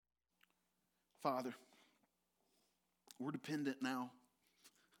Father, we're dependent now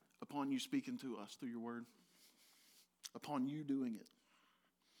upon you speaking to us through your word, upon you doing it.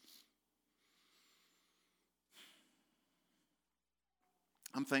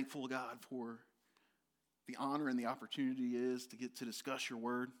 I'm thankful, God, for the honor and the opportunity it is to get to discuss your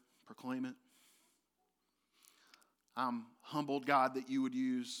word, proclaim it. I'm humbled, God, that you would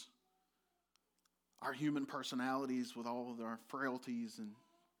use our human personalities with all of our frailties and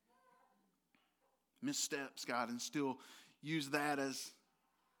missteps, God, and still use that as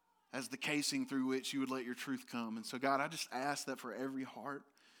the casing through which you would let your truth come. And so, God, I just ask that for every heart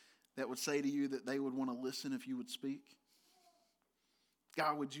that would say to you that they would want to listen if you would speak.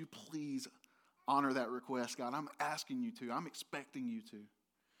 God, would you please honor that request, God? I'm asking you to. I'm expecting you to.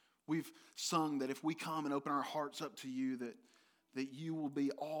 We've sung that if we come and open our hearts up to you, that you will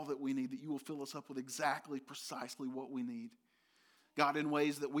be all that we need, that you will fill us up with exactly, precisely what we need. God, in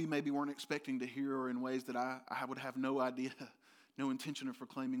ways that we maybe weren't expecting to hear, or in ways that I would have no idea, no intention of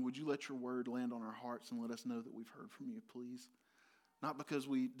proclaiming, would you let your word land on our hearts and let us know that we've heard from you, please? Not because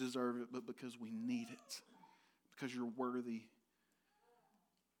we deserve it, but because we need it. Because you're worthy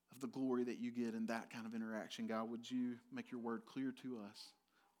of the glory that you get in that kind of interaction. God, would you make your word clear to us?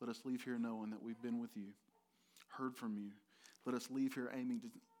 Let us leave here knowing that we've been with you, heard from you. Let us leave here aiming to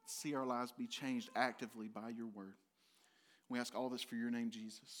see our lives be changed actively by your word. We ask all this for your name,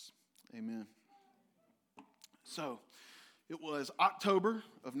 Jesus. Amen. So, it was October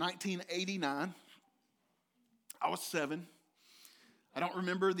of 1989. I was 7. I don't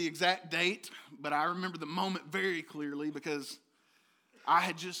remember the exact date, but I remember the moment very clearly because I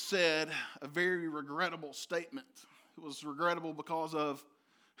had just said a very regrettable statement. It was regrettable because of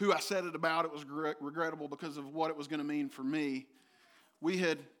who I said it about. It was regrettable because of what it was going to mean for me. We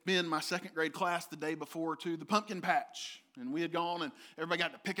had been, my second grade class the day before, to the pumpkin patch. And we had gone and everybody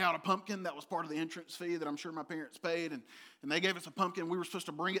got to pick out a pumpkin. That was part of the entrance fee that I'm sure my parents paid. And they gave us a pumpkin. We were supposed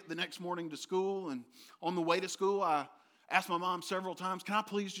to bring it the next morning to school. And on the way to school, I asked my mom several times, can I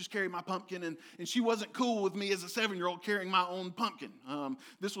please just carry my pumpkin? And she wasn't cool with me as a 7-year-old carrying my own pumpkin.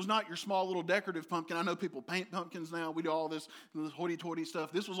 This was not your small little decorative pumpkin. I know people paint pumpkins now. We do all this hoity-toity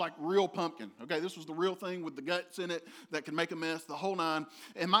stuff. This was like real pumpkin. Okay, this was the real thing with the guts in it that can make a mess, the whole nine.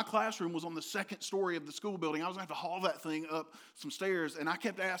 And my classroom was on the second story of the school building. I was going to have to haul that thing up some stairs. And I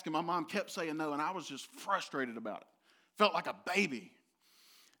kept asking. My mom kept saying no, and I was just frustrated about it. Felt like a baby.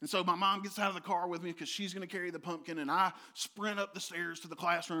 And so my mom gets out of the car with me because she's going to carry the pumpkin, and I sprint up the stairs to the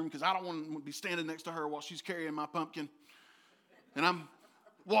classroom because I don't want to be standing next to her while she's carrying my pumpkin. And I'm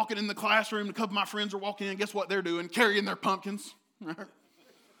walking in the classroom, a couple of my friends are walking in. Guess what they're doing? Carrying their pumpkins.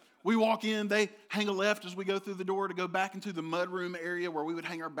 We walk in, they hang a left as we go through the door to go back into the mudroom area where we would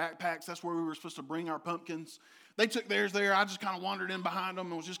hang our backpacks. That's where we were supposed to bring our pumpkins. They took theirs there. I just kind of wandered in behind them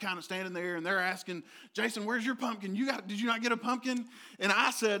and was just kind of standing there. And they're asking, Jason, where's your pumpkin? Did you not get a pumpkin? And I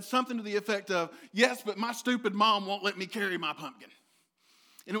said something to the effect of, yes, but my stupid mom won't let me carry my pumpkin.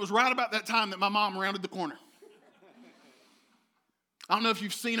 And it was right about that time that my mom rounded the corner. I don't know if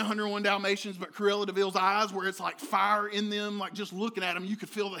you've seen 101 Dalmatians, but Cruella de Vil's eyes, where it's like fire in them, like just looking at them, you could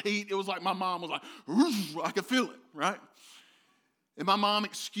feel the heat. It was like my mom was like, I could feel it, right? And my mom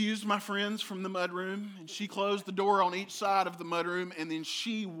excused my friends from the mudroom, and she closed the door on each side of the mudroom, and then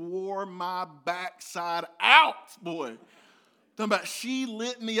she wore my backside out, boy. Talking about she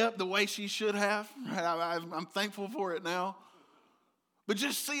lit me up the way she should have. Right? I'm thankful for it now. But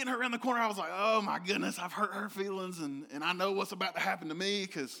just seeing her around the corner, I was like, oh my goodness, I've hurt her feelings, and I know what's about to happen to me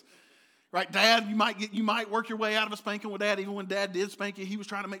because, right, Dad, you might work your way out of a spanking with Dad. Even when Dad did spank you, he was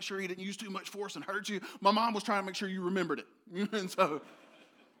trying to make sure he didn't use too much force and hurt you. My mom was trying to make sure you remembered it. And so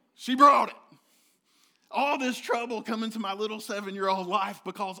she brought it. All this trouble coming to my little 7-year-old life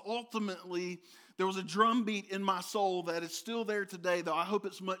because ultimately there was a drum beat in my soul that is still there today, though I hope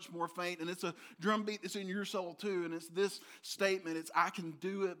it's much more faint. And it's a drum beat that's in your soul too. And it's this statement. It's, I can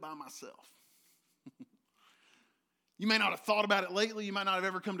do it by myself. You may not have thought about it lately. You might not have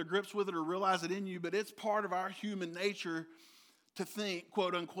ever come to grips with it or realize it in you. But it's part of our human nature to think,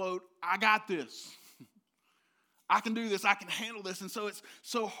 quote unquote, I got this. I can do this. I can handle this. And so it's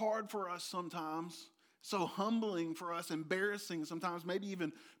so hard for us sometimes. So humbling for us, embarrassing sometimes, maybe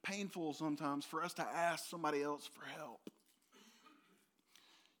even painful sometimes for us to ask somebody else for help.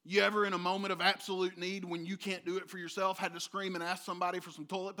 You ever in a moment of absolute need when you can't do it for yourself had to scream and ask somebody for some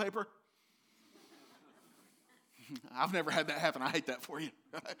toilet paper? I've never had that happen. I hate that for you.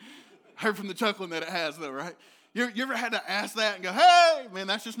 Right? I heard from the chuckling that it has though, right? You ever had to ask that and go, hey, man,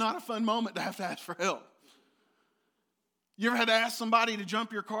 that's just not a fun moment to have to ask for help. You ever had to ask somebody to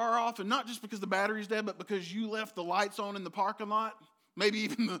jump your car off, and not just because the battery's dead, but because you left the lights on in the parking lot? maybe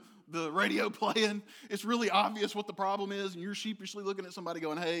even the radio playing. It's really obvious what the problem is, and you're sheepishly looking at somebody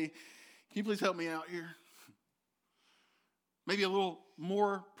going, hey, can you please help me out here? Maybe a little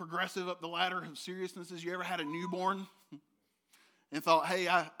more progressive up the ladder of seriousness is you ever had a newborn and thought, hey,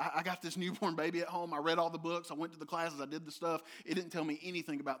 I got this newborn baby at home. I read all the books. I went to the classes. I did the stuff. It didn't tell me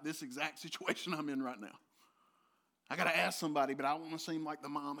anything about this exact situation I'm in right now. I got to ask somebody, but I don't want to seem like the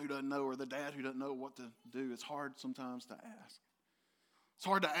mom who doesn't know or the dad who doesn't know what to do. It's hard sometimes to ask. It's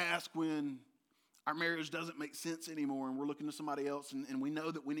hard to ask when our marriage doesn't make sense anymore and we're looking to somebody else and we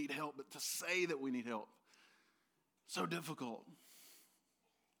know that we need help, but to say that we need help, so difficult.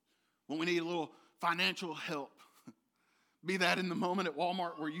 When we need a little financial help, be that in the moment at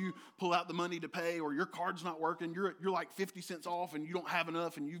Walmart where you pull out the money to pay or your card's not working, you're like 50 cents off and you don't have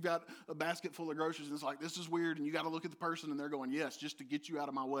enough and you've got a basket full of groceries and it's like, this is weird, and you got to look at the person and they're going, yes, just to get you out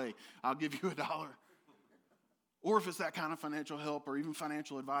of my way, I'll give you $1. Or if it's that kind of financial help or even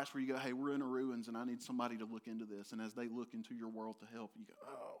financial advice where you go, hey, we're in a ruins and I need somebody to look into this. And as they look into your world to help, you go,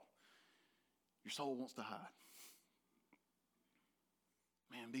 oh, your soul wants to hide.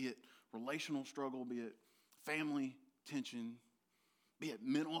 Man, be it relational struggle, be it family tension, be it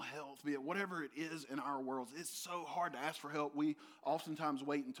mental health, be it whatever it is in our worlds, it's so hard to ask for help. We oftentimes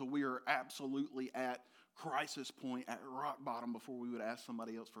wait until we are absolutely at crisis point, at rock bottom, before we would ask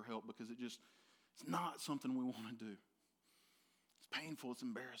somebody else for help because it's not something we want to do. It's painful, it's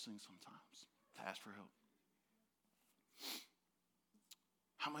embarrassing sometimes to ask for help.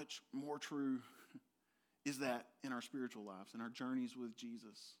 How much more true is that in our spiritual lives, in our journeys with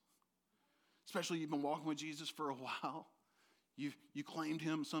Jesus? Especially you've been walking with Jesus for a while. You claimed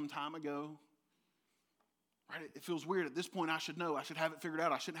him some time ago. Right? It feels weird. At this point, I should know. I should have it figured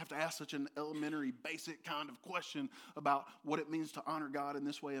out. I shouldn't have to ask such an elementary, basic kind of question about what it means to honor God in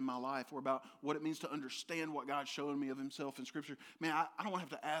this way in my life, or about what it means to understand what God's showing me of himself in Scripture. Man, I don't want to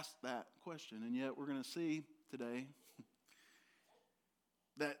have to ask that question. And yet we're going to see today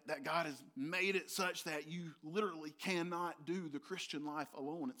that God has made it such that you literally cannot do the Christian life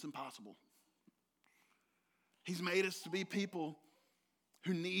alone. It's impossible. He's made us to be people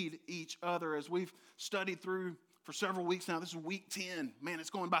who need each other. As we've studied through for several weeks now, this is week 10. Man, it's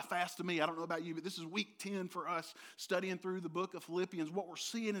going by fast to me. I don't know about you, but this is week 10 for us studying through the book of Philippians. What we're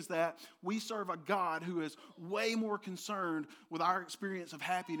seeing is that we serve a God who is way more concerned with our experience of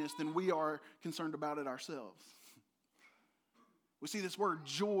happiness than we are concerned about it ourselves. We see this word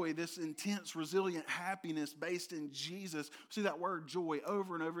joy, this intense, resilient happiness based in Jesus. We see that word joy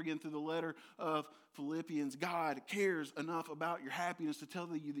over and over again through the letter of Philippians. God cares enough about your happiness to tell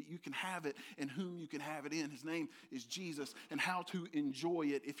you that you can have it and whom you can have it in. His name is Jesus, and how to enjoy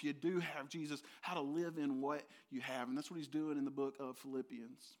it if you do have Jesus, how to live in what you have. And that's what he's doing in the book of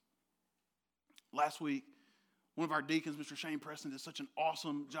Philippians. Last week, one of our deacons, Mr. Shane Preston, did such an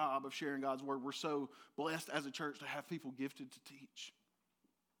awesome job of sharing God's word. We're so blessed as a church to have people gifted to teach.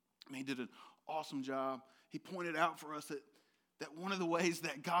 I mean, he did an awesome job. He pointed out for us that one of the ways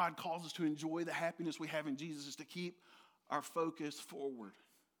that God calls us to enjoy the happiness we have in Jesus is to keep our focus forward,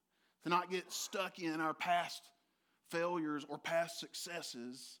 to not get stuck in our past failures or past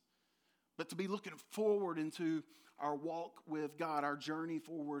successes, but to be looking forward into our walk with God, our journey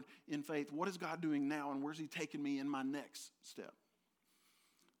forward in faith. What is God doing now, and where's he taking me in my next step?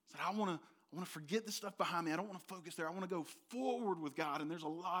 So I want to forget the stuff behind me. I don't want to focus there. I want to go forward with God, and there's a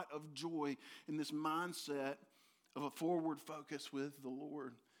lot of joy in this mindset of a forward focus with the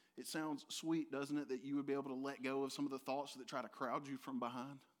Lord. It sounds sweet, doesn't it, that you would be able to let go of some of the thoughts that try to crowd you from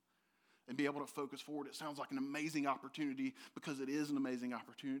behind and be able to focus forward. It sounds like an amazing opportunity, because it is an amazing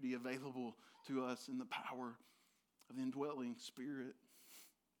opportunity available to us in the power of the indwelling Spirit.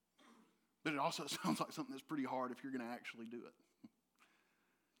 But it also sounds like something that's pretty hard if you're going to actually do it.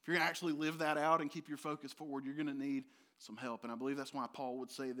 If you're going to actually live that out and keep your focus forward, you're going to need some help. And I believe that's why Paul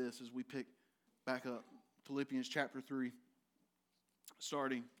would say this as we pick back up Philippians chapter 3,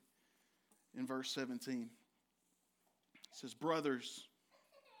 starting in verse 17. It says, "Brothers,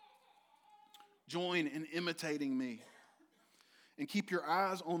 join in imitating me, and keep your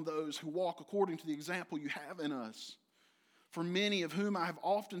eyes on those who walk according to the example you have in us. For many of whom I have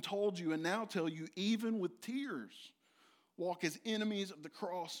often told you and now tell you, even with tears, walk as enemies of the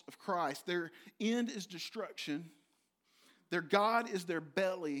cross of Christ. Their end is destruction. Their God is their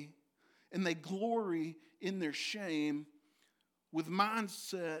belly, and they glory in their shame with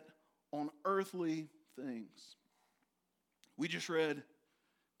mindset on earthly things." We just read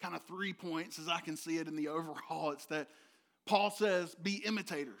kind of 3 points as I can see it in the overall. It's that Paul says, be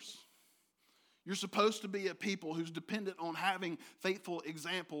imitators. You're supposed to be a people who's dependent on having faithful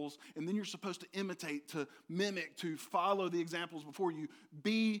examples, and then you're supposed to imitate, to mimic, to follow the examples before you.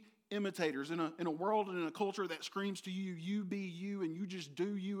 Be imitators. In a world and in a culture that screams to you, you be you, and you just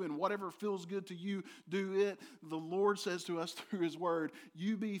do you, and whatever feels good to you, do it. The Lord says to us through His Word,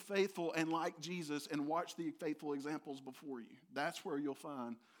 you be faithful and like Jesus, and watch the faithful examples before you. That's where you'll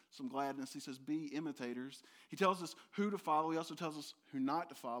find some gladness. He says, be imitators. He tells us who to follow. He also tells us who not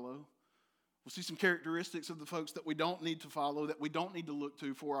to follow. We'll see some characteristics of the folks that we don't need to follow, that we don't need to look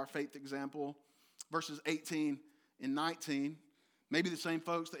to for our faith example. Verses 18 and 19. Maybe the same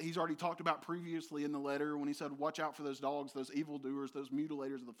folks that he's already talked about previously in the letter when he said, watch out for those dogs, those evildoers, those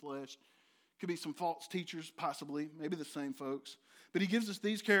mutilators of the flesh. Could be some false teachers, possibly. Maybe the same folks. But he gives us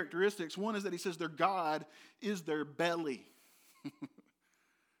these characteristics. One is that he says their God is their belly.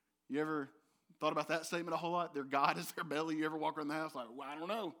 You ever thought about that statement a whole lot? Their God is their belly. You ever walk around the house like, well, I don't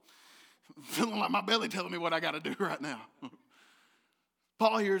know. I'm feeling like my belly telling me what I got to do right now.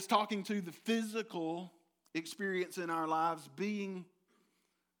 Paul here is talking to the physical experience in our lives being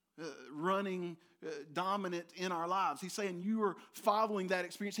running dominant in our lives. He's saying you are following that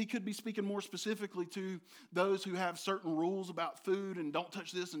experience. He could be speaking more specifically to those who have certain rules about food and don't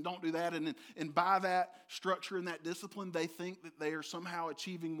touch this and don't do that. And by that structure and that discipline, they think that they are somehow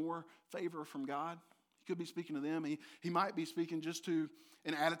achieving more favor from God. He could be speaking to them. He might be speaking just to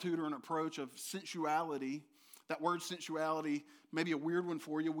an attitude or an approach of sensuality. That word sensuality may be a weird one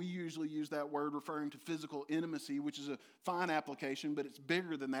for you. We usually use that word referring to physical intimacy, which is a fine application, but it's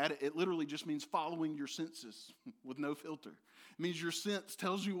bigger than that. It literally just means following your senses with no filter. It means your sense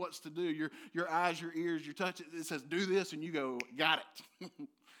tells you what to do. Your eyes, your ears, your touch, it says do this, and you go, got it.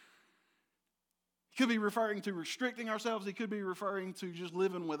 He could be referring to restricting ourselves. He could be referring to just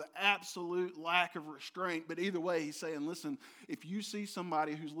living with absolute lack of restraint. But either way, he's saying, listen, if you see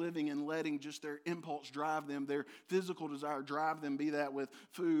somebody who's living and letting just their impulse drive them, their physical desire drive them, be that with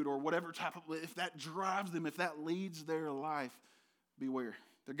food or whatever type of, if that drives them, if that leads their life, beware.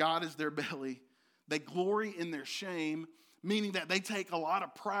 Their God is their belly. They glory in their shame, meaning that they take a lot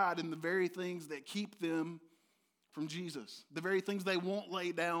of pride in the very things that keep them from Jesus, the very things they won't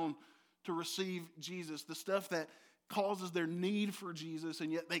lay down to receive Jesus, the stuff that causes their need for Jesus,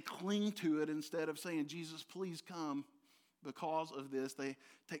 and yet they cling to it instead of saying, Jesus, please come. Because of this, they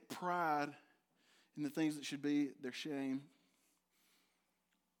take pride in the things that should be their shame.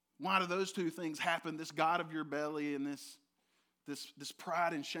 Why do those two things happen? This God of your belly and this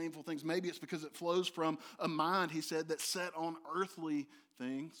pride and shameful things. Maybe it's because it flows from a mind, he said, that's set on earthly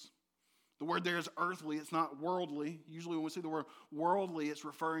things. The word there is earthly, it's not worldly. Usually when we see the word worldly, it's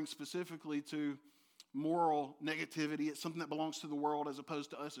referring specifically to moral negativity. It's something that belongs to the world as opposed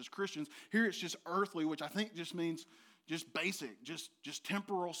to us as Christians. Here it's just earthly, which I think just means just basic, just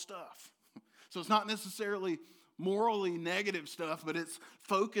temporal stuff. So it's not necessarily morally negative stuff, but it's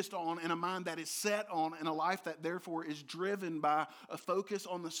focused on in a mind that is set on in a life that therefore is driven by a focus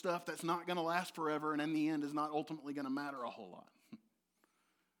on the stuff that's not going to last forever and in the end is not ultimately going to matter a whole lot.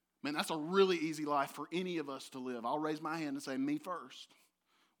 Man, that's a really easy life for any of us to live. I'll raise my hand and say, me first.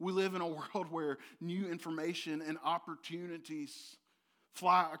 We live in a world where new information and opportunities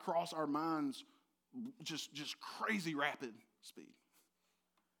fly across our minds just crazy rapid speed.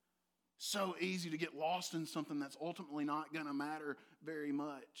 So easy to get lost in something that's ultimately not going to matter very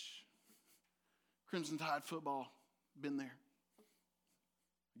much. Crimson Tide football, been there.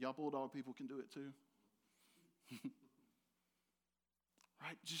 Y'all Bulldog people can do it too.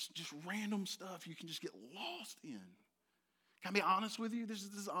 Right? Just random stuff you can just get lost in. Can I be honest with you? This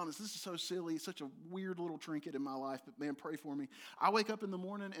is honest. This is so silly. It's such a weird little trinket in my life, but man, pray for me. I wake up in the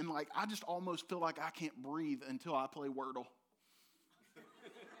morning and I just almost feel like I can't breathe until I play Wordle.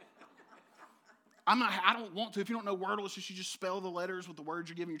 I don't want to. If you don't know Wordle, it's just you just spell the letters with the words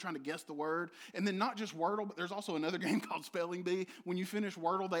you're given. You're trying to guess the word. And then not just Wordle, but there's also another game called Spelling Bee. When you finish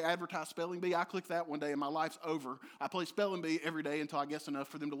Wordle, they advertise Spelling Bee. I click that one day and my life's over. I play Spelling Bee every day until I guess enough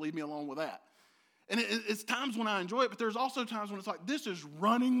for them to leave me alone with that. And it's times when I enjoy it, but there's also times when it's like, this is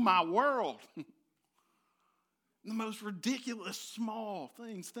running my world. The most ridiculous small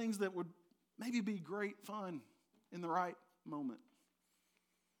things that would maybe be great fun in the right moment.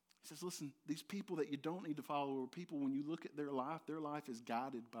 He says, listen, these people that you don't need to follow are people, when you look at their life is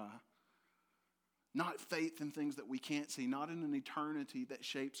guided by not faith in things that we can't see, not in an eternity that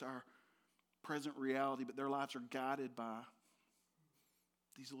shapes our present reality, but their lives are guided by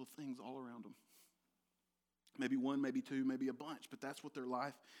these little things all around them. Maybe one, maybe two, maybe a bunch, but that's what their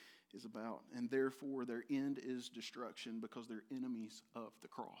life is about. And therefore, their end is destruction because they're enemies of the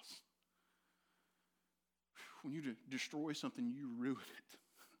cross. When you destroy something, you ruin it.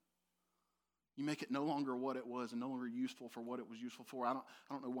 You make it no longer what it was and no longer useful for what it was useful for. I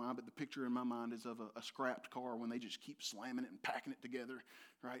don't know why, but the picture in my mind is of a scrapped car when they just keep slamming it and packing it together,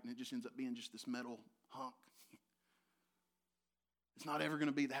 right? And it just ends up being just this metal hunk. It's not ever going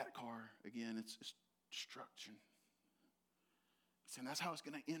to be that car again. It's destruction. And that's how it's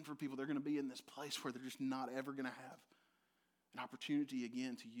going to end for people. They're going to be in this place where they're just not ever going to have an opportunity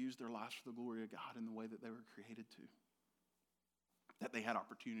again to use their lives for the glory of God in the way that they were created to, that they had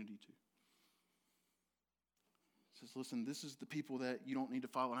opportunity to. It says, listen, this is the people that you don't need to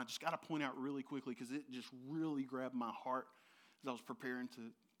follow. And I just got to point out really quickly because it just really grabbed my heart as I was preparing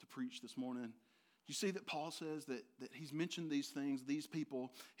to preach this morning. You see that Paul says that he's mentioned these things, these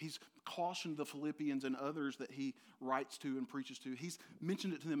people. He's cautioned the Philippians and others that he writes to and preaches to. He's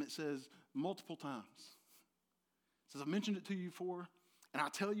mentioned it to them, it says, multiple times. It says, I've mentioned it to you before, and I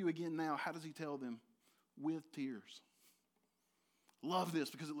tell you again now. How does he tell them? With tears. Love this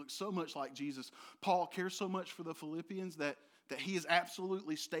because it looks so much like Jesus. Paul cares so much for the Philippians that he is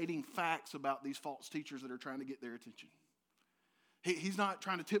absolutely stating facts about these false teachers that are trying to get their attention. He's not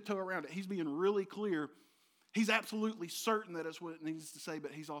trying to tiptoe around it. He's being really clear. He's absolutely certain that it's what it needs to say,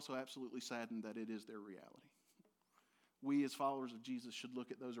 but he's also absolutely saddened that it is their reality. We as followers of Jesus should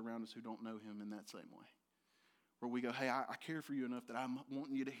look at those around us who don't know him in that same way. Where we go, hey, I care for you enough that I'm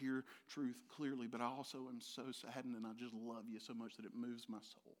wanting you to hear truth clearly, but I also am so saddened and I just love you so much that it moves my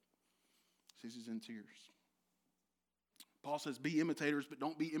soul. Says he's in tears. Paul says, be imitators, but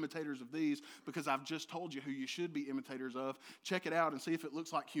don't be imitators of these, because I've just told you who you should be imitators of. Check it out and see if it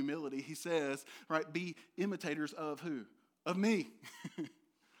looks like humility. He says, right, be imitators of who? Of me.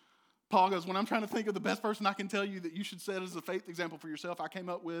 Paul goes, when I'm trying to think of the best person I can tell you that you should set as a faith example for yourself, I came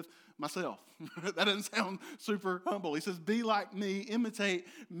up with myself. That doesn't sound super humble. He says, be like me, imitate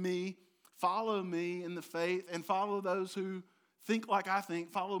me, follow me in the faith, and follow those who think like I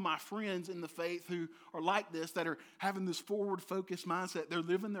think, follow my friends in the faith who are like this, that are having this forward-focused mindset. They're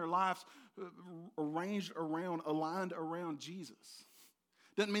living their lives aligned around Jesus.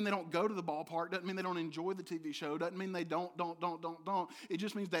 Doesn't mean they don't go to the ballpark. Doesn't mean they don't enjoy the TV show. Doesn't mean they don't. It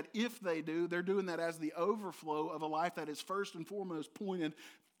just means that if they do, they're doing that as the overflow of a life that is first and foremost pointed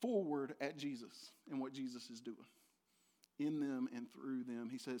forward at Jesus and what Jesus is doing in them and through them.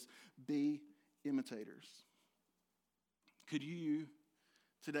 He says, be imitators. Could you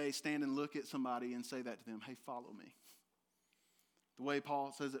today stand and look at somebody and say that to them? Hey, follow me. The way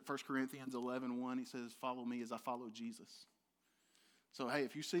Paul says it, 1 Corinthians 11:1, he says, follow me as I follow Jesus. So, hey,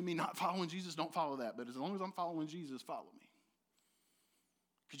 if you see me not following Jesus, don't follow that. But as long as I'm following Jesus, follow me.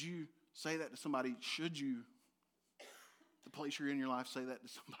 Could you say that to somebody? Should you, the place you're in your life, say that to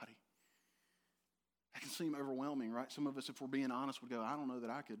somebody? That can seem overwhelming, right? Some of us, if we're being honest, would go, I don't know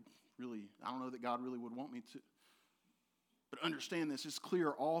that God really would want me to. But understand this, it's clear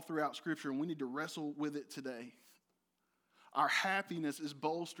all throughout Scripture, and we need to wrestle with it today. Our happiness is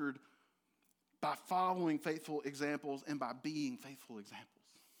bolstered by following faithful examples and by being faithful examples.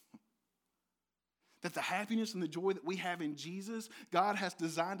 That the happiness and the joy that we have in Jesus, God has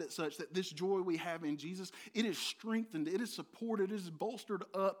designed it such that this joy we have in Jesus, it is strengthened, it is supported, it is bolstered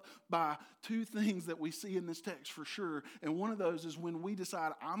up by two things that we see in this text for sure. And one of those is when we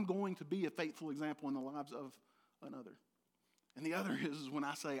decide, I'm going to be a faithful example in the lives of another. And the other is when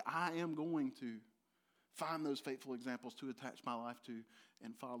I say, I am going to find those faithful examples to attach my life to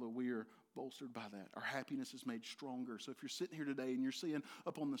and follow. We are bolstered by that. Our happiness is made stronger. So if you're sitting here today and you're seeing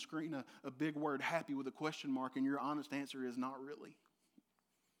up on the screen a big word, happy, with a question mark, and your honest answer is not really.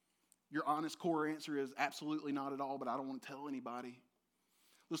 Your honest core answer is absolutely not at all, but I don't want to tell anybody.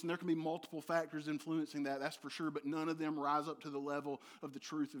 Listen, there can be multiple factors influencing that, that's for sure, but none of them rise up to the level of the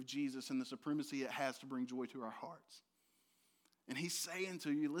truth of Jesus and the supremacy it has to bring joy to our hearts. And he's saying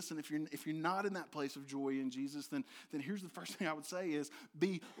to you, listen, if you're not in that place of joy in Jesus, then here's the first thing I would say is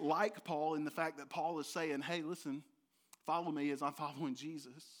be like Paul in the fact that Paul is saying, hey, listen, follow me as I'm following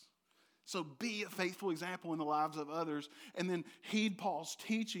Jesus. So be a faithful example in the lives of others. And then heed Paul's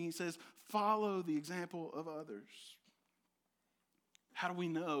teaching. He says, follow the example of others. How do we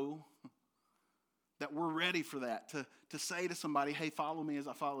know that we're ready for that? To say to somebody, hey, follow me as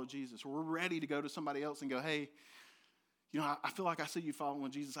I follow Jesus. Or we're ready to go to somebody else and go, hey, I feel like I see you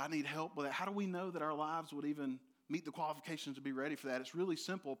following Jesus. I need help with that. How do we know that our lives would even meet the qualifications to be ready for that? It's really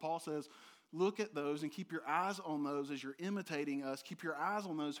simple. Paul says, look at those and keep your eyes on those as you're imitating us. Keep your eyes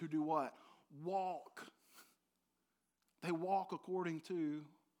on those who do what? Walk. They walk according to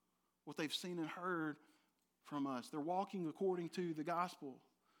what they've seen and heard from us. They're walking according to the gospel.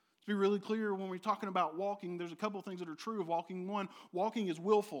 To be really clear, when we're talking about walking, there's a couple of things that are true of walking. One, walking is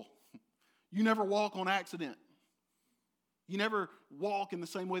willful. You never walk on accident. You never walk in the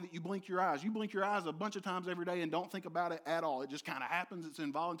same way that you blink your eyes. You blink your eyes a bunch of times every day and don't think about it at all. It just kind of happens. It's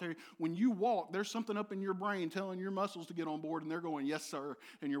involuntary. When you walk, there's something up in your brain telling your muscles to get on board, and they're going, yes, sir,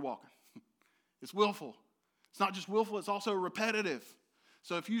 and you're walking. It's willful. It's not just willful, it's also repetitive.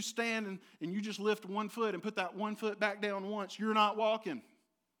 So if you stand and you just lift one foot and put that one foot back down once, you're not walking.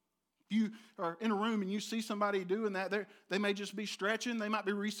 You are in a room and you see somebody doing that, they may just be stretching. They might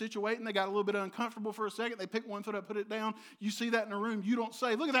be resituating. They got a little bit uncomfortable for a second. They pick one foot up, put it down. You see that in a room. You don't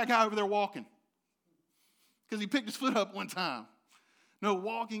say, look at that guy over there walking, because he picked his foot up one time. No,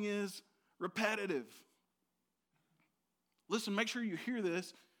 walking is repetitive. Listen, make sure you hear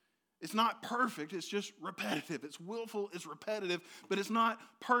this. It's not perfect. It's just repetitive. It's willful. It's repetitive, but it's not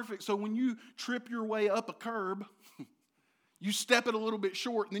perfect. So when you trip your way up a curb, you step it a little bit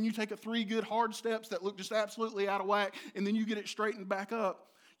short, and then you take 3 good hard steps that look just absolutely out of whack, and then you get it straightened back up.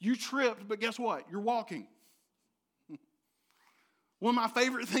 You tripped, but guess what? You're walking. One of my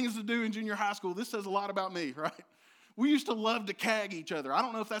favorite things to do in junior high school, this says a lot about me, right? We used to love to CAG each other. I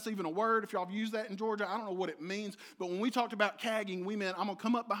don't know if that's even a word, if y'all have used that in Georgia. I don't know what it means. But when we talked about CAGing, we meant I'm going to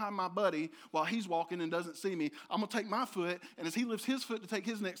come up behind my buddy while he's walking and doesn't see me. I'm going to take my foot, and as he lifts his foot to take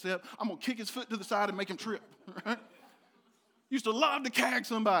his next step, I'm going to kick his foot to the side and make him trip, right? Used to love to CAG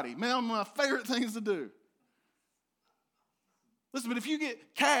somebody. Man, one of my favorite things to do. Listen, but if you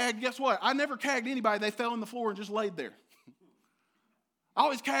get CAGed, guess what? I never CAGed anybody. They fell on the floor and just laid there. I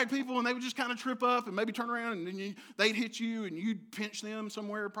always CAG people, and they would just kind of trip up and maybe turn around, and then they'd hit you, and you'd pinch them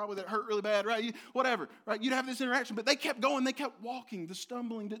somewhere probably that hurt really bad, right? Whatever, right? You'd have this interaction, but they kept going. They kept walking. The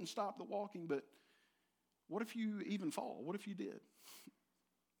stumbling didn't stop the walking, but what if you even fall? What if you did?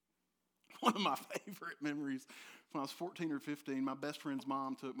 One of my favorite memories, when I was 14 or 15, my best friend's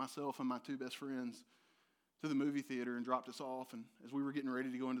mom took myself and my 2 best friends to the movie theater and dropped us off. And as we were getting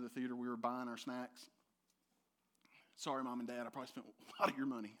ready to go into the theater, we were buying our snacks. Sorry, Mom and Dad, I probably spent a lot of your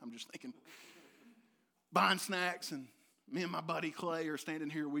money. I'm just thinking. Buying snacks, and me and my buddy Clay are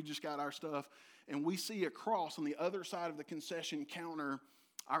standing here. We just got our stuff. And we see across on the other side of the concession counter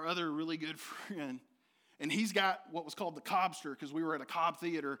our other really good friend. And he's got what was called the Cobster, because we were at a Cobb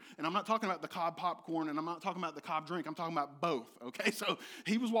theater. And I'm not talking about the Cobb popcorn, and I'm not talking about the Cobb drink. I'm talking about both, okay? So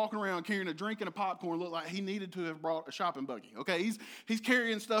he was walking around carrying a drink and a popcorn. Looked like he needed to have brought a shopping buggy, okay? He's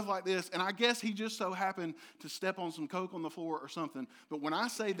carrying stuff like this, and I guess he just so happened to step on some Coke on the floor or something. But when I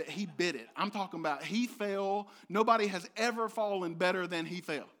say that he bit it, I'm talking about he fell. Nobody has ever fallen better than he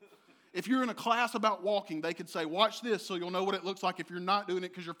fell. If you're in a class about walking, they could say, watch this so you'll know what it looks like if you're not doing it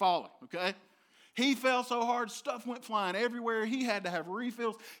because you're falling, okay? He fell so hard, stuff went flying everywhere. He had to have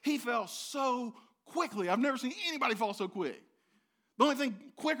refills. He fell so quickly. I've never seen anybody fall so quick. The only thing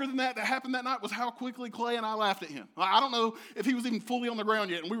quicker than that happened that night was how quickly Clay and I laughed at him. I don't know if he was even fully on the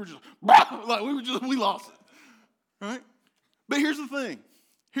ground yet, and we were just, like we lost it, right? But here's the thing.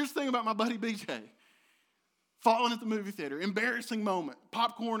 Here's the thing about my buddy BJ. Falling at the movie theater, embarrassing moment,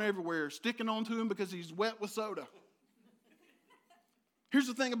 popcorn everywhere, sticking onto him because he's wet with soda. Here's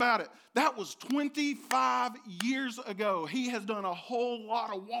the thing about it. That was 25 years ago. He has done a whole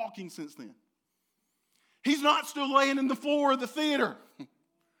lot of walking since then. He's not still laying in the floor of the theater.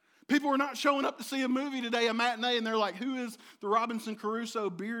 People are not showing up to see a movie today, a matinee, and they're like, who is the Robinson Crusoe,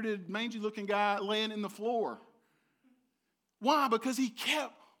 bearded, mangy-looking guy laying in the floor? Why? Because he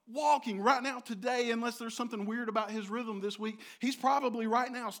kept walking. Right now, today, unless there's something weird about his rhythm this week, he's probably right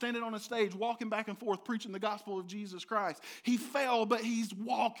now standing on a stage, walking back and forth, preaching the gospel of Jesus Christ. He fell, but he's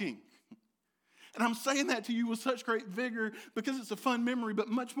walking. And I'm saying that to you with such great vigor because it's a fun memory, but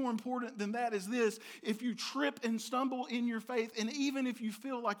much more important than that is this. If you trip and stumble in your faith, and even if you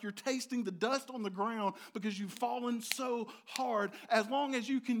feel like you're tasting the dust on the ground because you've fallen so hard, as long as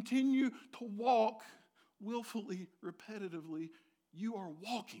you continue to walk willfully, repetitively, you are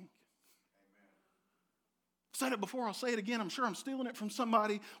walking. I've said it before, I'll say it again. I'm sure I'm stealing it from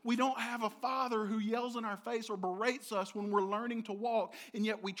somebody. We don't have a father who yells in our face or berates us when we're learning to walk, and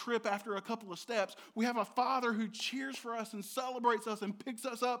yet we trip after a couple of steps. We have a father who cheers for us and celebrates us and picks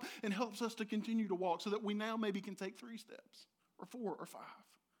us up and helps us to continue to walk so that we now maybe can take 3 steps or 4 or 5.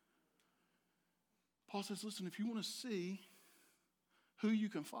 Paul says, listen, if you want to see who you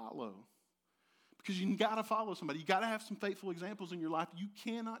can follow, because you got to follow somebody. You got to have some faithful examples in your life. You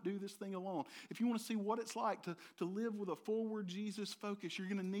cannot do this thing alone. If you want to see what it's like to live with a forward Jesus focus, you're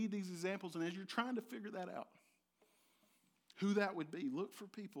going to need these examples. And as you're trying to figure that out, who that would be, look for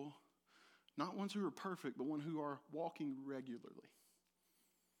people, not ones who are perfect, but ones who are walking regularly.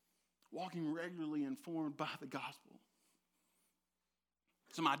 Walking regularly informed by the gospel.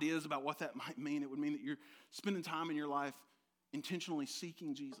 Some ideas about what that might mean. It would mean that you're spending time in your life intentionally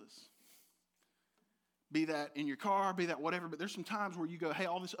seeking Jesus. Be that in your car, be that whatever, but there's some times where you go, hey,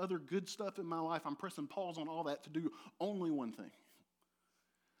 all this other good stuff in my life, I'm pressing pause on all that to do only one thing.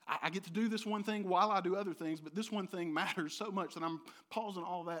 I get to do this one thing while I do other things, but this one thing matters so much that I'm pausing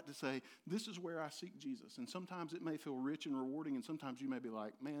all that to say, this is where I seek Jesus. And sometimes it may feel rich and rewarding, and sometimes you may be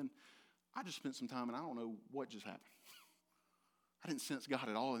like, man, I just spent some time and I don't know what just happened. I didn't sense God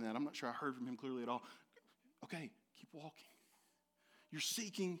at all in that. I'm not sure I heard from him clearly at all. Okay, keep walking. You're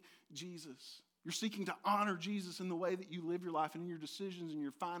seeking Jesus. You're seeking to honor Jesus in the way that you live your life and in your decisions and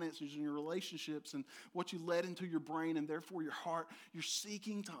your finances and your relationships and what you let into your brain and therefore your heart. You're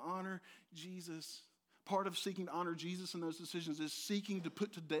seeking to honor Jesus. Part of seeking to honor Jesus in those decisions is seeking to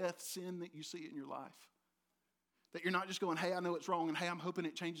put to death sin that you see in your life. That you're not just going, hey, I know it's wrong and hey, I'm hoping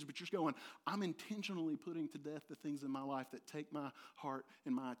it changes, but you're just going, I'm intentionally putting to death the things in my life that take my heart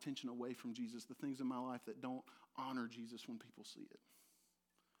and my attention away from Jesus, the things in my life that don't honor Jesus when people see it.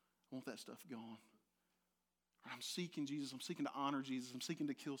 I want that stuff gone. I'm seeking Jesus. I'm seeking to honor Jesus. I'm seeking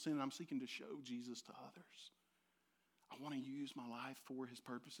to kill sin. And I'm seeking to show Jesus to others. I want to use my life for his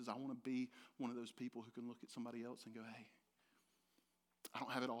purposes. I want to be one of those people who can look at somebody else and go, hey, I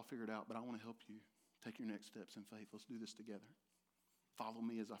don't have it all figured out, but I want to help you take your next steps in faith. Let's do this together. Follow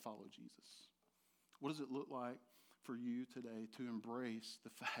me as I follow Jesus. What does it look like for you today to embrace the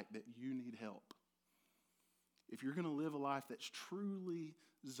fact that you need help? If you're going to live a life that's truly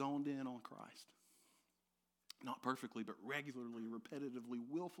zoned in on Christ, not perfectly, but regularly, repetitively,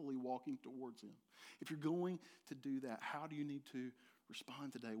 willfully walking towards him. If you're going to do that, how do you need to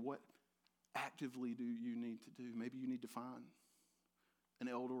respond today? What actively do you need to do? Maybe you need to find an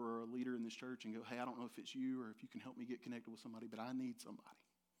elder or a leader in this church and go, hey, I don't know if it's you or if you can help me get connected with somebody, but I need somebody.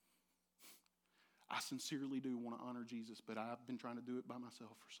 I sincerely do want to honor Jesus, but I've been trying to do it by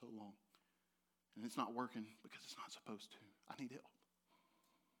myself for so long. And it's not working because it's not supposed to. I need help.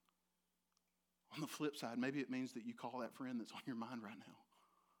 On the flip side, maybe it means that you call that friend that's on your mind right now.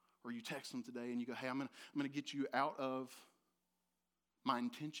 Or you text them today and you go, hey, I'm going to get you out of my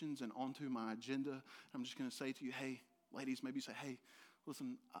intentions and onto my agenda. I'm just going to say to you, hey, ladies, maybe say, hey,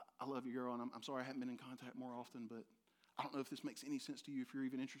 listen, I love you, girl, and I'm sorry I haven't been in contact more often, but I don't know if this makes any sense to you, if you're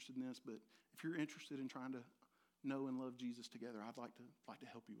even interested in this, but if you're interested in trying to know and love Jesus together, I'd like to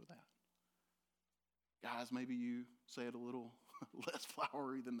help you with that. Guys, maybe you say it a little less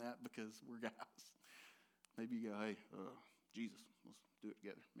flowery than that because we're guys. Maybe you go, hey, Jesus, let's do it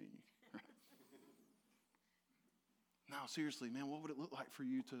together, me and you. Now, seriously, man, what would it look like for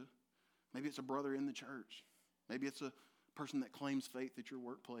you to, maybe it's a brother in the church. Maybe it's a person that claims faith at your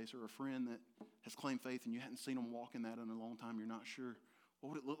workplace or a friend that has claimed faith and you hadn't seen them walk in that in a long time. You're not sure. What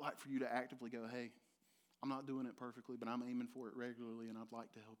would it look like for you to actively go, hey, I'm not doing it perfectly, but I'm aiming for it regularly, and I'd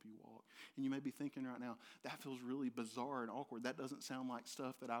like to help you walk. And you may be thinking right now, that feels really bizarre and awkward. That doesn't sound like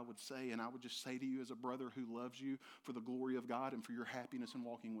stuff that I would say, and I would just say to you as a brother who loves you for the glory of God and for your happiness in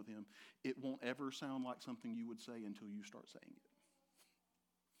walking with him, it won't ever sound like something you would say until you start saying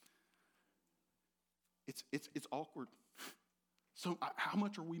it. It's awkward. So how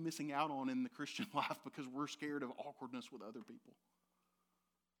much are we missing out on in the Christian life because we're scared of awkwardness with other people?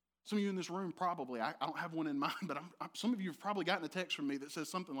 Some of you in this room probably, I don't have one in mind, but some of you have probably gotten a text from me that says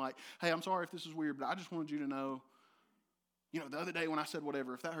something like, hey, I'm sorry if this is weird, but I just wanted you to know, the other day when I said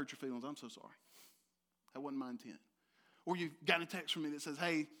whatever, if that hurt your feelings, I'm so sorry. That wasn't my intent. Or you've gotten a text from me that says,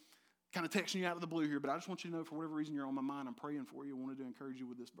 hey, kind of texting you out of the blue here, but I just want you to know for whatever reason you're on my mind, I'm praying for you. I wanted to encourage you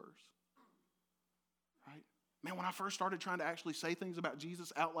with this verse. Right? Man, when I first started trying to actually say things about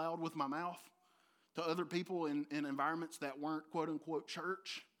Jesus out loud with my mouth to other people in environments that weren't quote unquote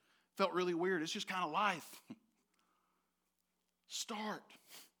church, felt really weird. It's just kind of life. Start.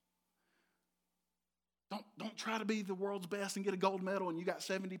 Don't try to be the world's best and get a gold medal and you got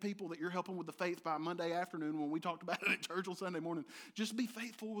 70 people that you're helping with the faith by Monday afternoon when we talked about it at church on Sunday morning. Just be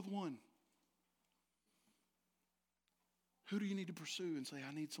faithful with one. Who do you need to pursue and say,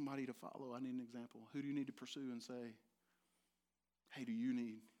 I need somebody to follow. I need an example. Who do you need to pursue and say, hey, do you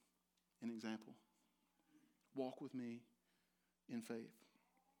need an example? Walk with me in faith.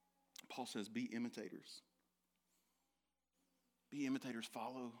 Paul says, be imitators. Be imitators.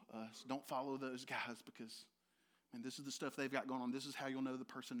 Follow us. Don't follow those guys because, man, this is the stuff they've got going on. This is how you'll know the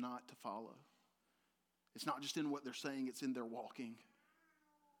person not to follow. It's not just in what they're saying, it's in their walking.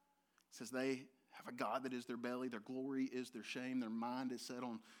 It says they have a God that is their belly. Their glory is their shame. Their mind is set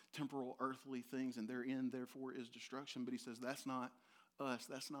on temporal, earthly things, and their end, therefore, is destruction. But he says, that's not us.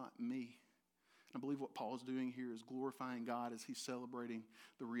 That's not me. I believe what Paul is doing here is glorifying God as he's celebrating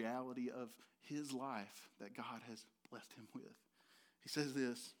the reality of his life that God has blessed him with. He says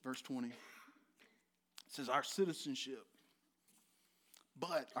this, verse 20. It says, our citizenship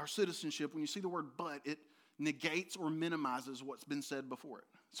But our citizenship, when you see the word but, it negates or minimizes what's been said before it.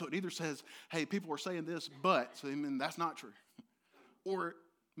 So it either says, hey, people are saying this, but, so I mean, that's not true. Or it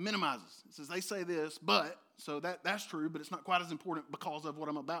minimizes. It says they say this, but, so that's true, but it's not quite as important because of what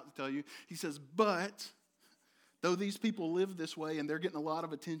I'm about to tell you. He says, but, though these people live this way and they're getting a lot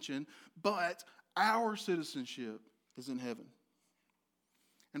of attention, but our citizenship is in heaven.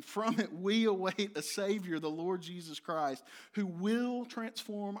 And from it we await a Savior, the Lord Jesus Christ, who will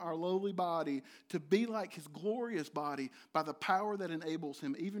transform our lowly body to be like his glorious body by the power that enables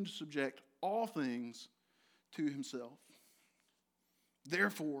him even to subject all things to himself.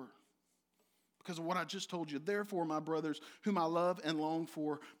 Therefore, because of what I just told you, therefore, my brothers, whom I love and long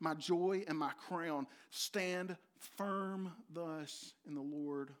for, my joy and my crown, stand firm thus in the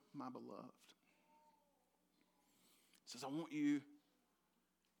Lord, my beloved. He says, I want you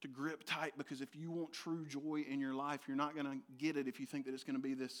to grip tight, because if you want true joy in your life, you're not going to get it if you think that it's going to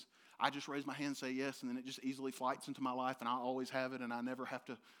be this, I just raise my hand and say yes, and then it just easily flights into my life, and I always have it, and I never have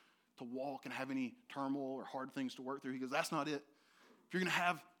to walk and have any turmoil or hard things to work through. He goes, that's not it. If you're going to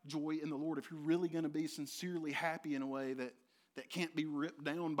have joy in the Lord, if you're really going to be sincerely happy in a way that can't be ripped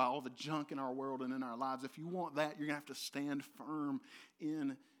down by all the junk in our world and in our lives, if you want that, you're going to have to stand firm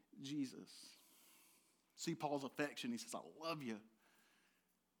in Jesus. See Paul's affection. He says, I love you.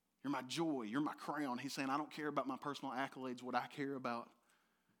 You're my joy. You're my crown. He's saying, I don't care about my personal accolades. What I care about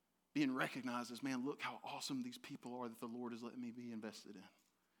being recognized as, man, look how awesome these people are that the Lord is letting me be invested in.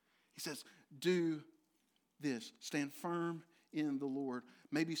 He says, do this. Stand firm in the Lord.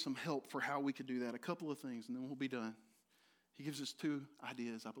 Maybe some help for how we could do that. A couple of things, and then we'll be done. He gives us two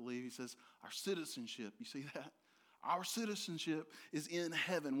ideas, I believe. He says, our citizenship. You see that? Our citizenship is in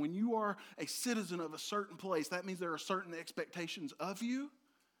heaven. When you are a citizen of a certain place, that means there are certain expectations of you,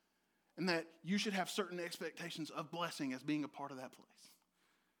 and that you should have certain expectations of blessing as being a part of that place.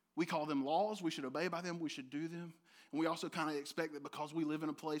 We call them laws. We should obey by them. We should do them. And we also kind of expect that because we live in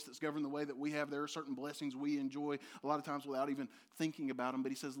a place that's governed the way that we have, there are certain blessings we enjoy a lot of times without even thinking about them.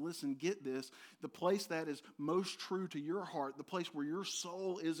 But he says, listen, get this. The place that is most true to your heart, the place where your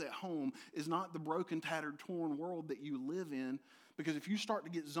soul is at home, is not the broken, tattered, torn world that you live in. Because if you start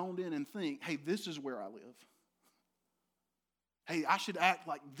to get zoned in and think, hey, this is where I live. Hey, I should act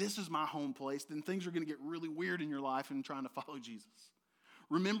like this is my home place, then things are going to get really weird in your life in trying to follow Jesus.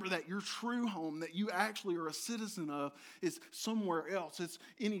 Remember that your true home that you actually are a citizen of is somewhere else. It's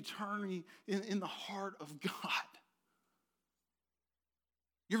in eternity, in the heart of God.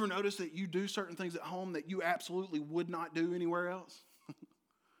 You ever notice that you do certain things at home that you absolutely would not do anywhere else?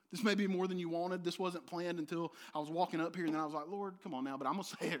 This may be more than you wanted. This wasn't planned until I was walking up here, and then I was like, Lord, come on now, but I'm going to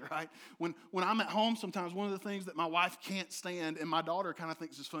say it, right? When I'm at home, sometimes one of the things that my wife can't stand, and my daughter kind of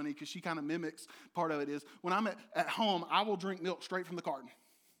thinks is funny because she kind of mimics part of it, is when I'm at home, I will drink milk straight from the carton.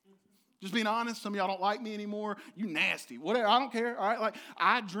 Just being honest, some of y'all don't like me anymore. You nasty. Whatever, I don't care. All right, like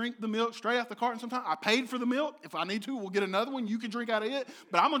I drink the milk straight out the carton sometimes. I paid for the milk. If I need to, we'll get another one. You can drink out of it,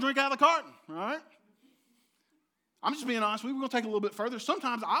 but I'm going to drink out of the carton, all right? I'm just being honest. We're going to take it a little bit further.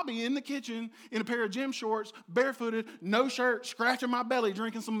 Sometimes I'll be in the kitchen in a pair of gym shorts, barefooted, no shirt, scratching my belly,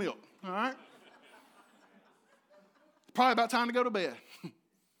 drinking some milk. All right? It's probably about time to go to bed.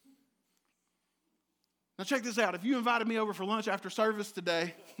 Now check this out. If you invited me over for lunch after service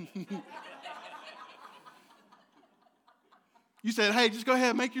today, you said, hey, just go ahead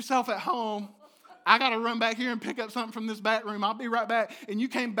and make yourself at home. I got to run back here and pick up something from this back room. I'll be right back. And you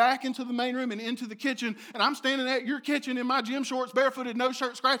came back into the main room and into the kitchen, and I'm standing at your kitchen in my gym shorts, barefooted, no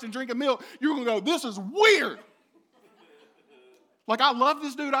shirt, scratching, drinking milk. You're going to go, this is weird. Like, I love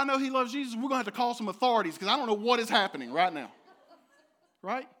this dude. I know he loves Jesus. We're going to have to call some authorities because I don't know what is happening right now.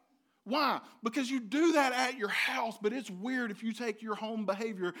 Right? Why? Because you do that at your house, but it's weird if you take your home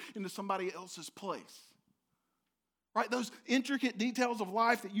behavior into somebody else's place. Right? Those intricate details of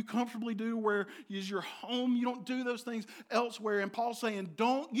life that you comfortably do where is your home, you don't do those things elsewhere. And Paul's saying,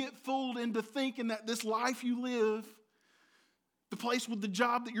 don't get fooled into thinking that this life you live, the place with the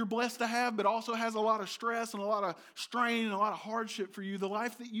job that you're blessed to have, but also has a lot of stress and a lot of strain and a lot of hardship for you, the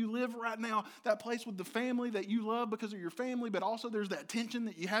life that you live right now, that place with the family that you love because of your family, but also there's that tension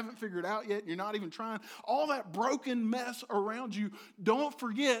that you haven't figured out yet and you're not even trying, all that broken mess around you, don't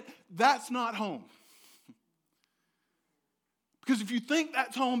forget that's not home. Because if you think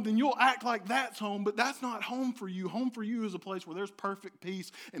that's home, then you'll act like that's home, but that's not home for you. Home for you is a place where there's perfect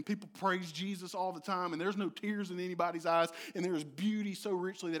peace and people praise Jesus all the time and there's no tears in anybody's eyes and there's beauty so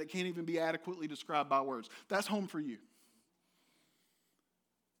richly that it can't even be adequately described by words. That's home for you.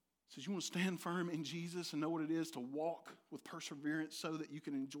 So you want to stand firm in Jesus and know what it is to walk with perseverance so that you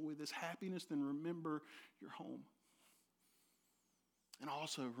can enjoy this happiness, then remember your home. And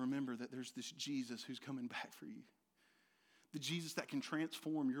also remember that there's this Jesus who's coming back for you. The Jesus that can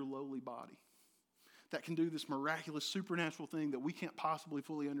transform your lowly body. That can do this miraculous supernatural thing that we can't possibly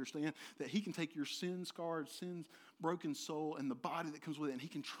fully understand. That he can take your sin-scarred, sin-broken soul and the body that comes with it, and he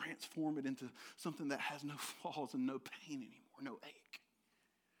can transform it into something that has no flaws and no pain anymore, no ache.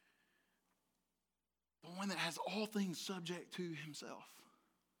 The one that has all things subject to himself.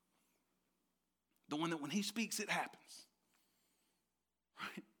 The one that when he speaks, it happens.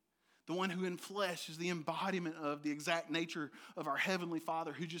 Right? The one who in flesh is the embodiment of the exact nature of our Heavenly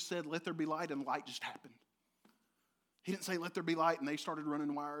Father, who just said, let there be light, and light just happened. He didn't say, let there be light, and they started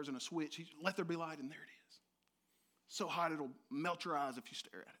running wires and a switch. He said, let there be light, and there it is. So hot it'll melt your eyes if you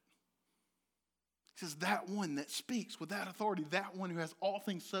stare at it. He says, that one that speaks with that authority, that one who has all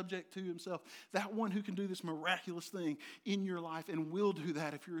things subject to himself, that one who can do this miraculous thing in your life and will do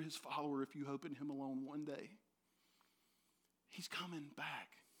that if you're his follower, if you hope in him alone one day. He's coming back.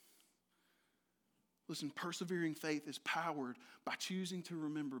 Listen, persevering faith is powered by choosing to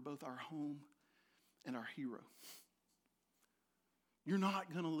remember both our home and our hero. You're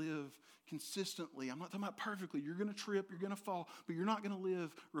not going to live consistently. I'm not talking about perfectly. You're going to trip, you're going to fall, but you're not going to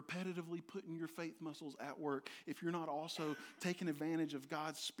live repetitively putting your faith muscles at work if you're not also taking advantage of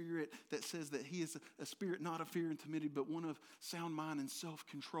God's Spirit that says that he is a spirit not of fear and timidity, but one of sound mind and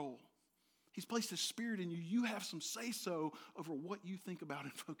self-control. He's placed his Spirit in you. You have some say-so over what you think about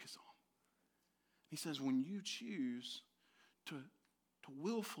and focus on. He says when you choose to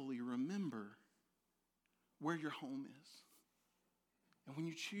willfully remember where your home is, and when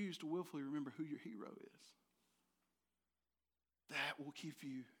you choose to willfully remember who your hero is, that will keep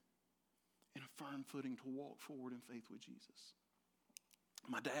you in a firm footing to walk forward in faith with Jesus.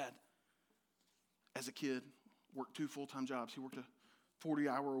 My dad, as a kid, worked 2 full-time jobs. He worked a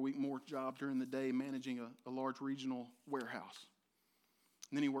 40-hour-a-week more job during the day managing a large regional warehouse.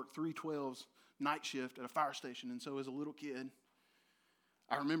 And then he worked 3 12s night shift at a fire station. And so as a little kid,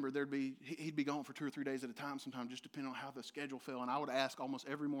 I remember he'd be gone for 2 or 3 days at a time sometimes, just depending on how the schedule fell. And I would ask almost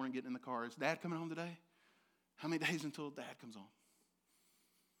every morning getting in the car, is Dad coming home today? How many days until Dad comes home?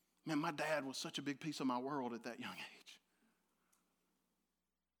 Man, my dad was such a big piece of my world at that young age.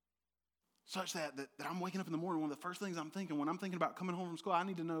 Such that I'm waking up in the morning, one of the first things I'm thinking when I'm thinking about coming home from school, I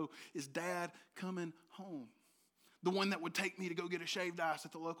need to know, is Dad coming home? The one that would take me to go get a shaved ice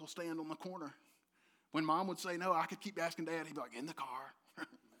at the local stand on the corner. When Mom would say no, I could keep asking Dad. He'd be like, in the car.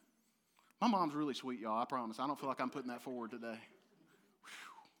 My mom's really sweet, y'all, I promise. I don't feel like I'm putting that forward today.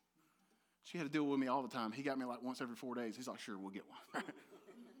 Whew. She had to deal with me all the time. He got me like once every 4 days. He's like, sure, we'll get one.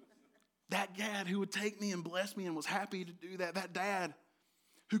 That dad who would take me and bless me and was happy to do that. That dad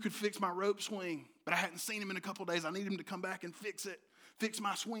who could fix my rope swing, but I hadn't seen him in a couple of days. I need him to come back and fix it. Fix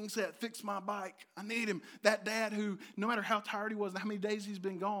my swing set, fix my bike. I need him. That dad who, no matter how tired he was and how many days he's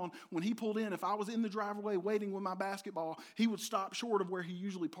been gone, when he pulled in, if I was in the driveway waiting with my basketball, he would stop short of where he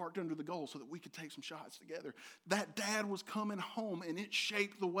usually parked under the goal so that we could take some shots together. That dad was coming home, and it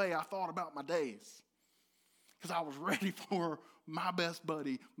shaped the way I thought about my days. Because I was ready for my best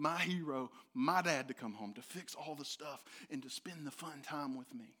buddy, my hero, my dad to come home, to fix all the stuff and to spend the fun time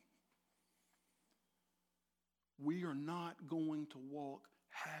with me. We are not going to walk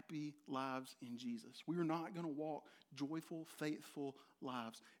happy lives in Jesus. We are not going to walk joyful, faithful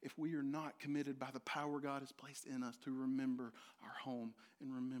lives if we are not committed by the power God has placed in us to remember our home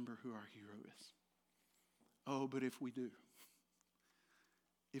and remember who our hero is. Oh, but if we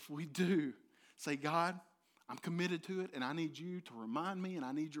do, say, God, I'm committed to it, and I need you to remind me, and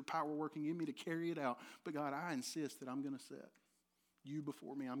I need your power working in me to carry it out. But God, I insist that I'm going to set you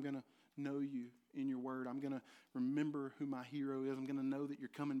before me. I'm going to know you in your word. I'm going to remember who my hero is. I'm going to know that you're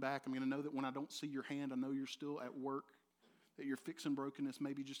coming back. I'm going to know that when I don't see your hand, I know you're still at work, that you're fixing brokenness,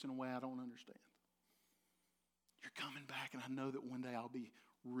 maybe just in a way I don't understand. You're coming back, and I know that one day I'll be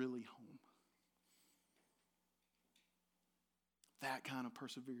really home. That kind of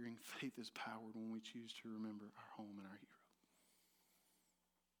persevering faith is powered when we choose to remember our home and our hero.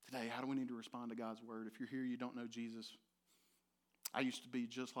 Today, how do we need to respond to God's word? If you're here, you don't know Jesus. I used to be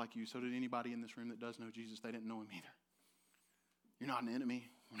just like you. So did anybody in this room that does know Jesus. They didn't know him either. You're not an enemy.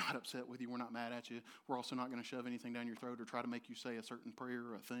 We're not upset with you. We're not mad at you. We're also not going to shove anything down your throat or try to make you say a certain prayer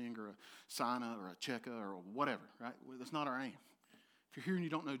or a thing or a signa or a checka or whatever, right? That's not our aim. If you're here and you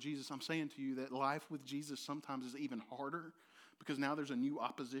don't know Jesus, I'm saying to you that life with Jesus sometimes is even harder because now there's a new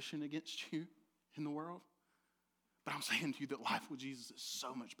opposition against you in the world. But I'm saying to you that life with Jesus is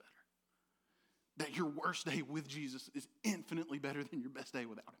so much better. That your worst day with Jesus is infinitely better than your best day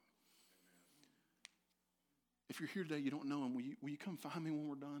without him. If you're here today, you don't know him, will you come find me when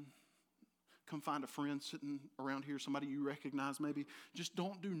we're done? Come find a friend sitting around here, somebody you recognize maybe. Just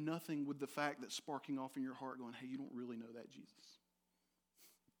don't do nothing with the fact that's sparking off in your heart going, hey, you don't really know that Jesus.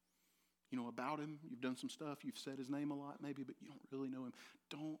 You know about him, you've done some stuff, you've said his name a lot maybe, but you don't really know him.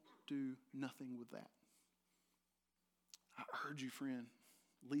 Don't do nothing with that. I urge you, friend,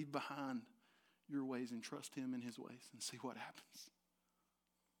 leave behind your ways and trust him in his ways and see what happens.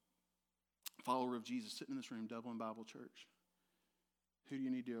 Follower of Jesus sitting in this room, Dublin Bible Church. Who do you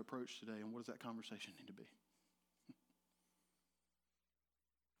need to approach today, and what does that conversation need to be?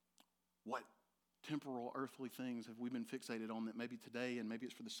 What temporal, earthly things have we been fixated on that maybe today, and maybe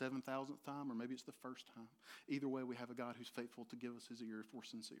it's for the 7,000th time, or maybe it's the first time? Either way, we have a God who's faithful to give us his ear if we're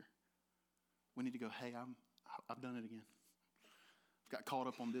sincere. We need to go, hey, I've done it again. I've got caught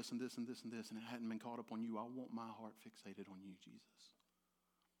up on this and this and this and this, and it hadn't been caught up on you. I want my heart fixated on you, Jesus.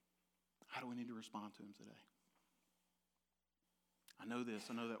 How do we need to respond to him today? I know this.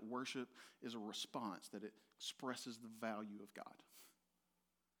 I know that worship is a response, that it expresses the value of God.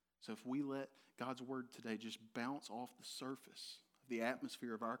 So if we let God's word today just bounce off the surface of the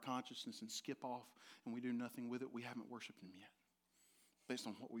atmosphere of our consciousness and skip off and we do nothing with it, we haven't worshiped him yet. Based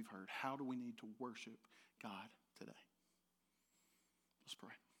on what we've heard, how do we need to worship God today? Let's pray.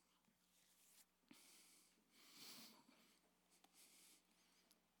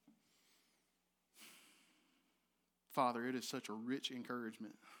 Father, it is such a rich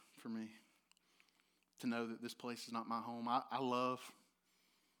encouragement for me to know that this place is not my home. I love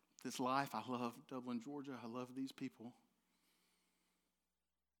this life. I love Dublin, Georgia. I love these people.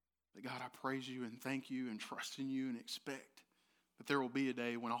 But God, I praise you and thank you and trust in you and expect that there will be a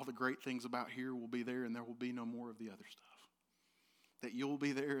day when all the great things about here will be there and there will be no more of the other stuff. That you'll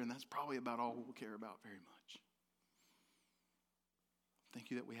be there, and that's probably about all we'll care about very much.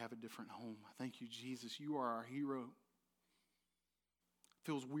 Thank you that we have a different home. Thank you, Jesus. You are our hero. It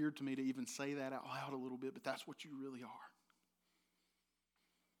feels weird to me to even say that out loud a little bit, but that's what you really are.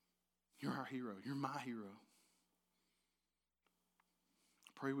 You're our hero. You're my hero.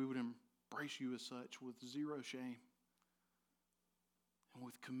 I pray we would embrace you as such with zero shame and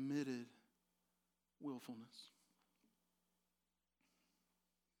with committed willfulness.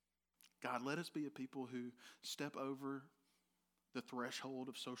 God, let us be a people who step over the threshold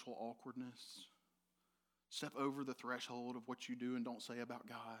of social awkwardness, step over the threshold of what you do and don't say about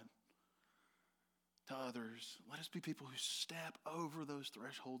God to others. Let us be people who step over those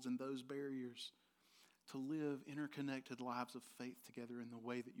thresholds and those barriers to live interconnected lives of faith together in the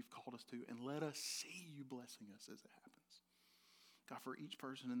way that you've called us to, and let us see you blessing us as it happens. God, for each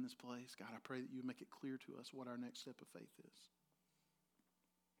person in this place, God, I pray that you would make it clear to us what our next step of faith is.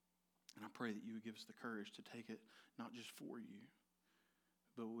 And I pray that you would give us the courage to take it not just for you,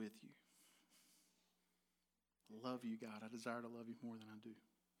 but with you. I love you, God. I desire to love you more than I do.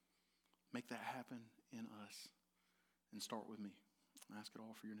 Make that happen in us and start with me. I ask it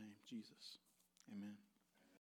all for your name, Jesus. Amen.